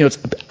just going to, it's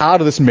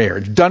out of this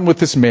marriage, done with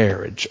this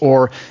marriage.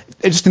 Or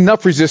it's just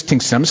enough resisting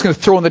sin. I'm just going to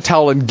throw in the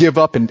towel and give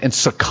up and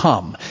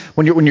succumb.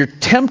 When you're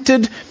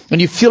tempted and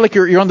you feel like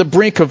you're on the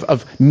brink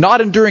of not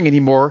enduring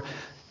anymore,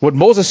 what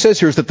Moses says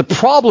here is that the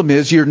problem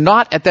is you're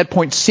not at that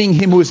point seeing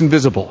Him who is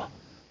invisible.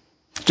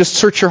 Just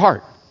search your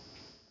heart.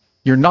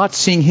 You're not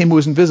seeing Him who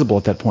is invisible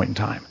at that point in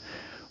time.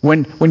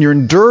 When your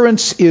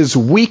endurance is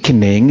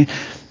weakening,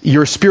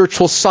 your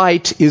spiritual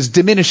sight is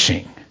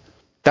diminishing.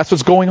 That's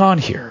what's going on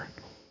here.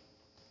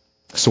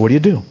 So what do?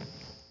 You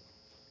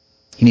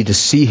need to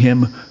see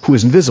Him who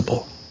is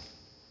invisible.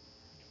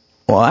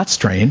 Well, that's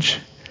strange.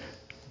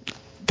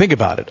 Think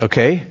about it,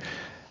 okay?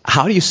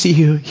 How do you see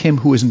Him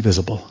who is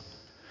invisible?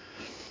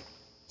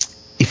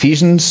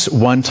 Ephesians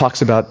 1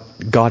 talks about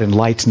God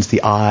enlightens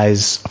the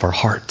eyes of our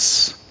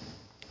hearts.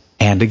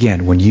 And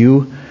again, when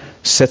you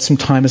set some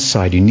time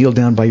aside, you kneel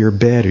down by your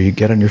bed or you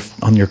get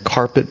on your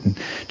carpet and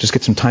just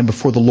get some time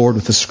before the Lord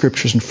with the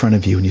scriptures in front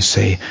of you, and you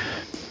say,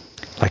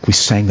 like we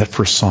sang that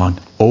first song,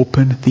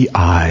 open the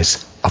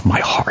eyes of my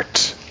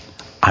heart.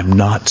 I'm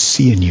not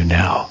seeing you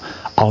now.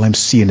 All I'm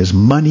seeing is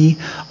money.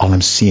 All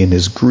I'm seeing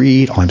is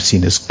greed. All I'm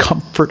seeing is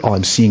comfort. All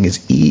I'm seeing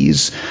is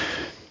ease.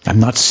 I'm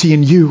not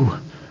seeing you.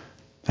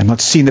 I'm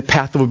not seeing the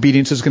path of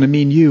obedience is going to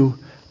mean you.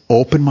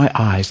 Open my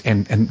eyes,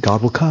 and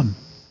God will come.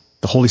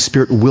 The Holy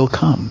Spirit will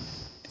come,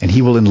 and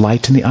He will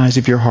enlighten the eyes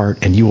of your heart,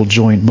 and you will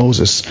join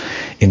Moses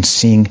in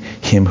seeing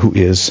Him who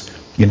is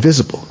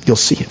invisible. You'll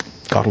see it.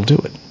 God will do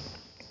it.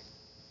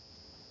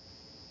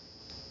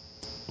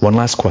 One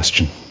last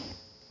question.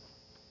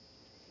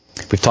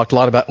 We've talked a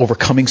lot about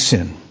overcoming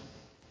sin,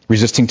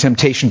 resisting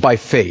temptation by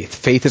faith.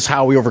 Faith is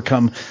how we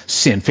overcome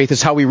sin. Faith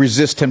is how we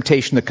resist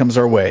temptation that comes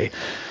our way.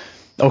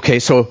 Okay,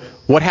 so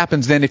what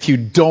happens then if you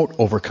don't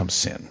overcome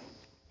sin?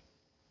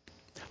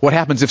 What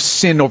happens if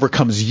sin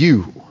overcomes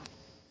you?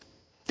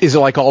 Is it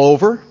like all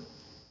over?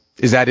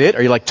 Is that it?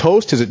 Are you like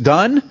toast? Is it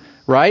done?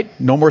 Right?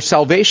 No more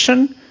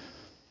salvation?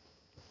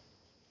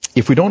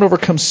 If we don't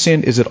overcome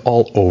sin, is it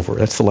all over?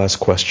 That's the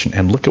last question.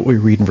 And look at what we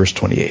read in verse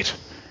 28.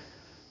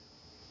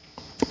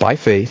 By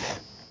faith,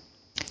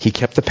 He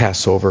kept the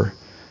Passover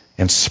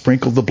and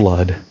sprinkled the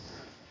blood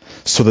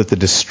so that the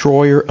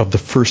destroyer of the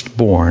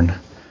firstborn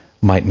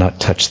might not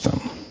touch them.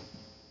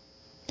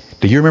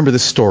 Do you remember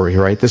this story,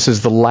 right? This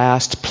is the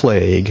last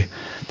plague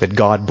that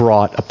God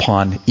brought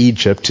upon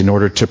Egypt in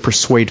order to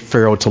persuade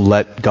Pharaoh to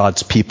let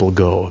God's people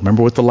go.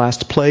 Remember what the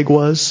last plague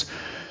was?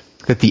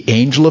 That the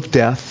angel of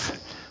death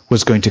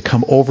was going to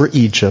come over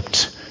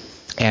Egypt,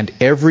 and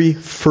every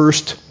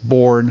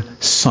firstborn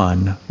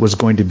son was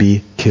going to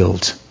be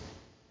killed.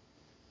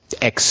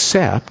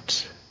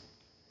 Except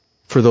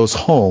for those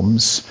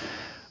homes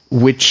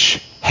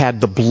which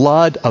had the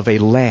blood of a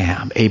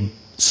lamb, a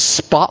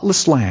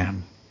spotless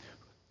lamb,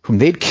 whom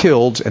they'd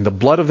killed, and the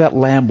blood of that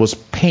lamb was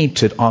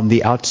painted on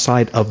the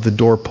outside of the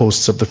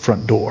doorposts of the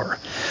front door.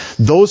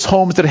 Those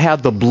homes that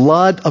had the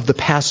blood of the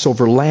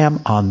Passover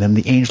lamb on them,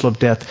 the angel of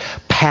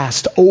death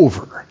passed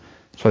over.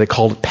 That's why they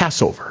called it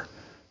Passover.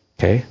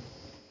 Okay?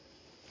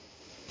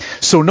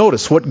 So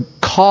notice, what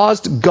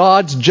caused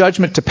God's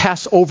judgment to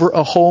pass over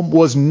a home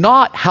was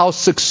not how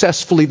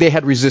successfully they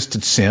had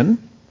resisted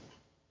sin,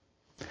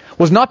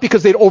 was not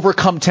because they'd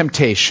overcome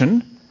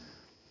temptation,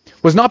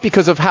 was not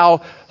because of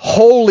how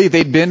holy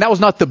they'd been. That was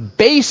not the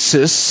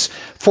basis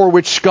for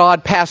which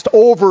God passed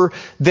over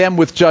them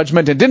with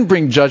judgment and didn't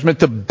bring judgment.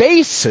 The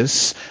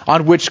basis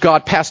on which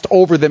God passed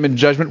over them in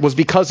judgment was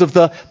because of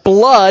the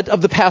blood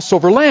of the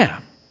Passover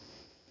lamb.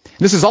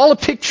 This is all a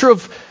picture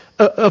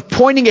of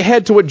pointing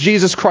ahead to what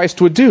Jesus Christ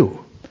would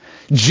do.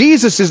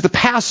 Jesus is the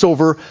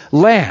Passover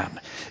lamb.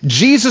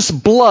 Jesus'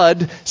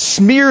 blood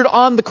smeared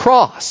on the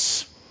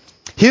cross.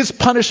 His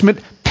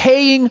punishment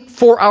paying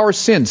for our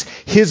sins.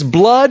 His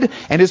blood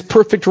and His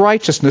perfect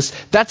righteousness,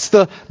 that's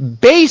the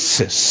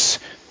basis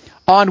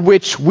on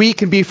which we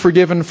can be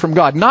forgiven from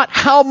God. Not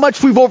how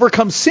much we've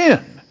overcome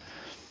sin,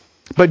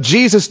 but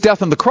Jesus'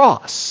 death on the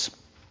cross.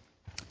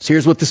 So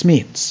here's what this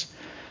means.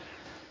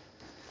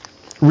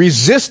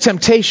 Resist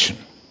temptation.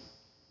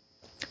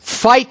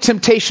 Fight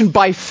temptation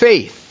by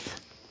faith.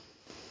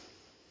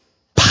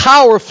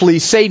 Powerfully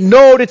say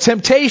no to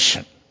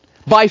temptation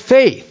by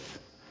faith.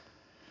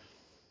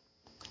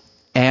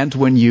 And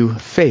when you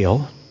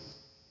fail,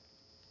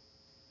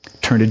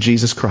 turn to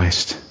Jesus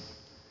Christ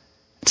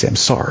and say, I'm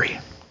sorry.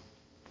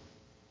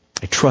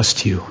 I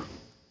trust you.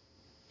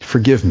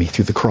 Forgive me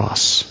through the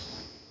cross.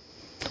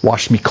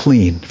 Wash me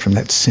clean from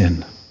that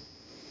sin.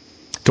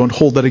 Don't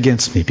hold that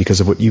against me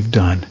because of what you've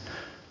done.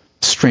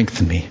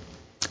 Strengthen me.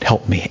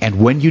 Help me.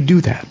 And when you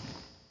do that,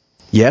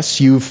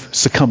 yes, you've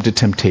succumbed to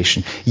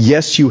temptation.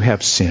 Yes, you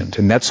have sinned.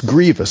 And that's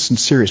grievous and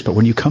serious. But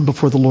when you come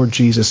before the Lord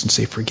Jesus and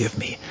say, forgive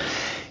me,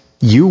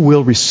 you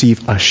will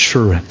receive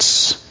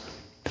assurance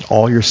that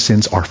all your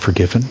sins are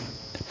forgiven,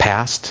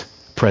 past,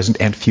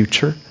 present, and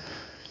future.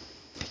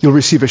 You'll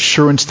receive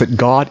assurance that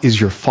God is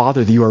your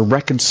Father, that you are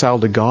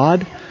reconciled to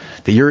God,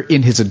 that you're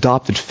in His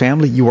adopted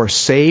family, you are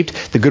saved.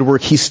 The good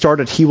work He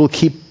started, He will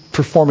keep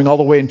performing all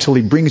the way until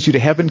He brings you to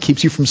heaven,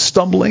 keeps you from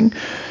stumbling.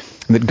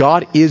 And that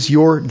God is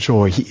your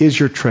joy. He is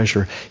your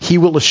treasure. He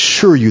will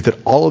assure you that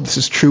all of this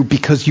is true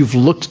because you've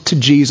looked to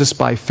Jesus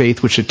by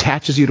faith, which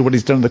attaches you to what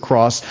He's done on the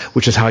cross,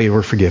 which is how you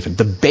were forgiven.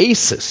 The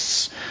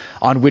basis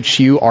on which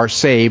you are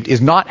saved is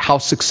not how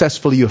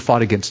successfully you have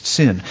fought against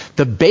sin.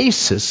 The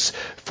basis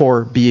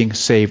for being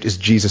saved is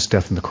Jesus'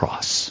 death on the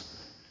cross.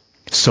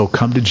 So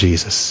come to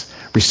Jesus,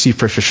 receive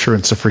fresh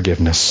assurance of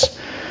forgiveness,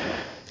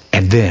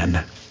 and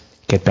then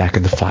get back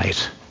in the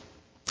fight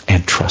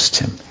and trust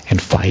Him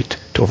and fight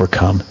to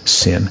overcome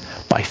sin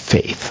by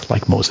faith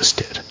like Moses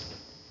did.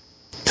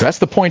 So that's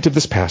the point of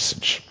this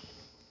passage.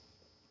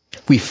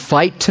 We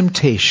fight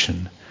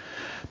temptation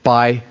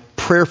by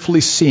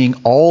prayerfully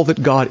seeing all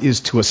that God is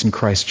to us in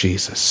Christ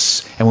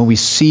Jesus. And when we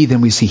see,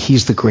 then we see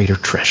He's the greater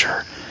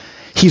treasure.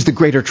 He's the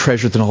greater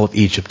treasure than all of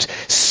Egypt.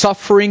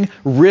 Suffering,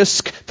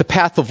 risk, the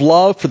path of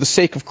love for the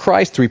sake of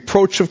Christ, the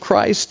reproach of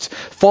Christ,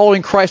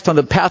 following Christ on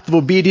the path of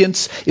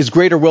obedience is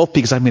greater wealth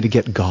because I'm going to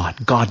get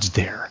God. God's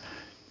there.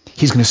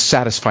 He's going to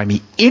satisfy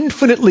me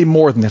infinitely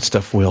more than that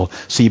stuff will.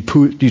 So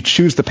you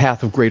choose the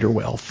path of greater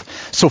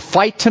wealth. So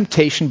fight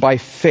temptation by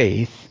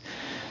faith.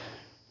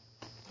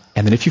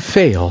 And then if you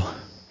fail,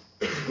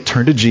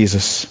 turn to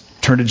Jesus.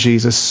 Turn to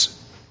Jesus.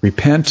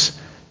 Repent,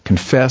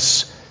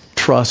 confess,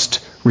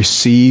 trust,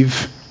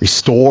 receive,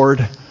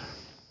 restored,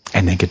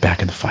 and then get back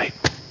in the fight.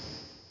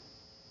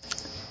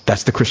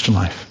 That's the Christian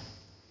life.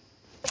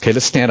 Okay,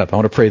 let's stand up. I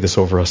want to pray this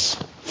over us.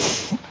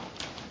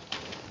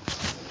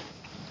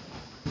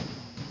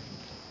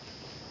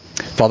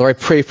 Father, I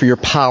pray for your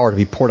power to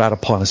be poured out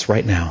upon us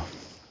right now.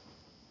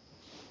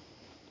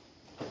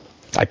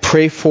 I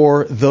pray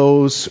for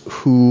those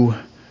who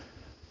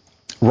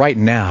right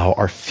now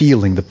are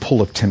feeling the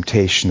pull of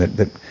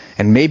temptation,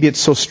 and maybe it's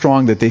so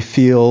strong that they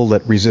feel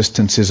that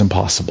resistance is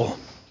impossible.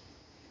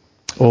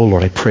 Oh,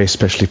 Lord, I pray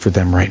especially for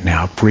them right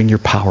now. Bring your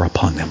power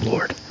upon them,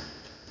 Lord.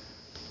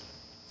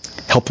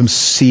 Help them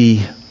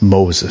see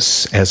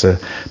Moses as a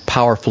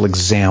powerful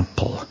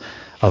example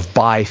of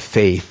by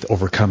faith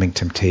overcoming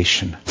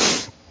temptation.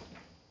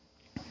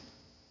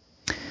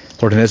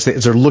 Lord, and as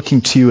they're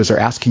looking to you, as they're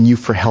asking you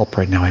for help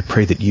right now, I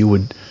pray that you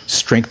would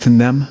strengthen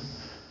them.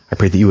 I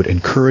pray that you would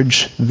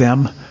encourage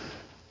them.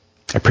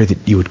 I pray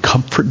that you would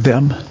comfort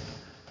them.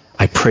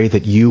 I pray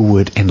that you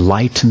would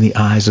enlighten the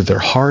eyes of their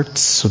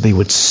hearts so they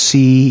would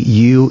see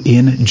you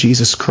in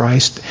Jesus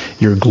Christ,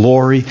 your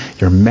glory,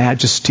 your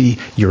majesty,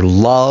 your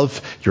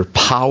love, your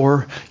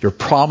power, your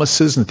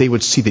promises, and that they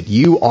would see that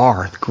you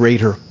are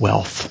greater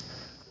wealth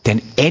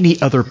than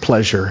any other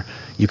pleasure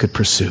you could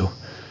pursue.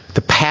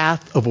 The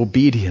path of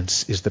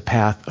obedience is the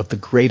path of the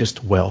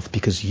greatest wealth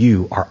because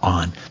you are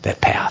on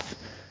that path.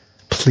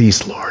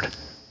 Please, Lord,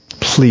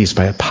 please,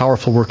 by a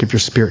powerful work of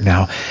your Spirit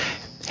now,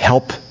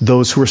 help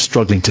those who are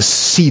struggling to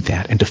see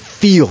that and to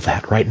feel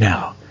that right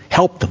now.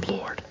 Help them,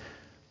 Lord.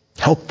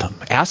 Help them.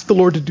 Ask the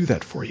Lord to do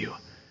that for you.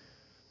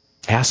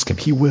 Ask him.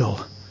 He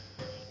will.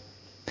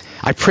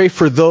 I pray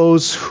for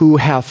those who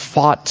have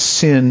fought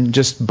sin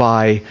just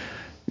by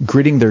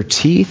gritting their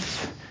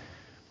teeth,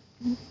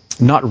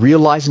 not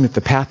realizing that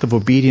the path of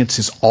obedience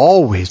is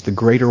always the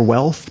greater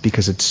wealth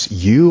because it's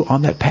you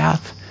on that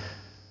path.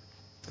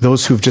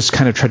 Those who've just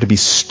kind of tried to be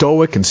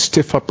stoic and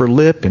stiff upper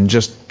lip and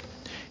just,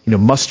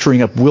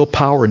 mustering up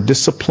willpower and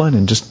discipline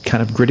and just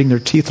kind of gritting their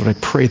teeth. Lord, I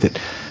pray that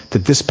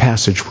this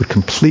passage would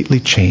completely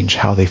change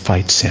how they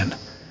fight sin.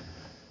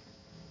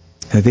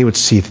 And that they would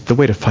see that the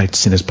way to fight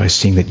sin is by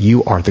seeing that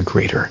you are the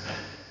greater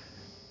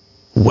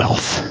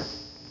wealth.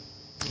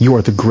 You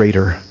are the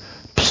greater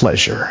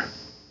pleasure.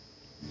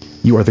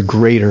 You are the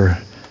greater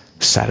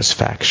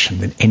satisfaction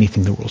than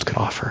anything the world could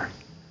offer.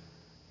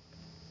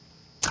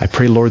 I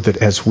pray, Lord, that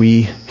as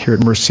we here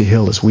at Mercy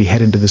Hill, as we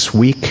head into this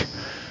week,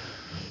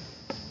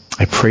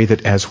 I pray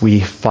that as we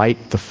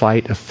fight the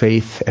fight of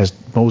faith, as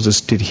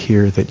Moses did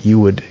here, that you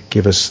would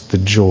give us the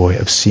joy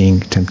of seeing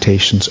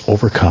temptations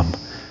overcome.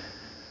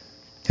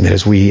 And that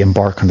as we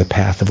embark on the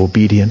path of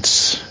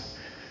obedience,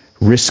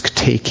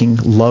 risk-taking,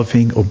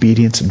 loving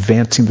obedience,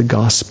 advancing the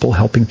gospel,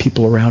 helping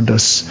people around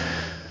us,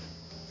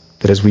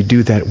 that as we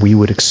do that, we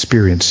would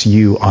experience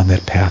you on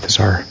that path as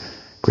our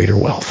greater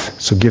wealth.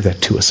 So give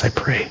that to us, I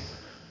pray.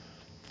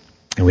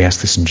 And we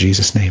ask this in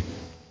Jesus' name.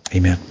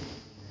 Amen.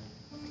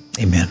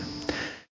 Amen.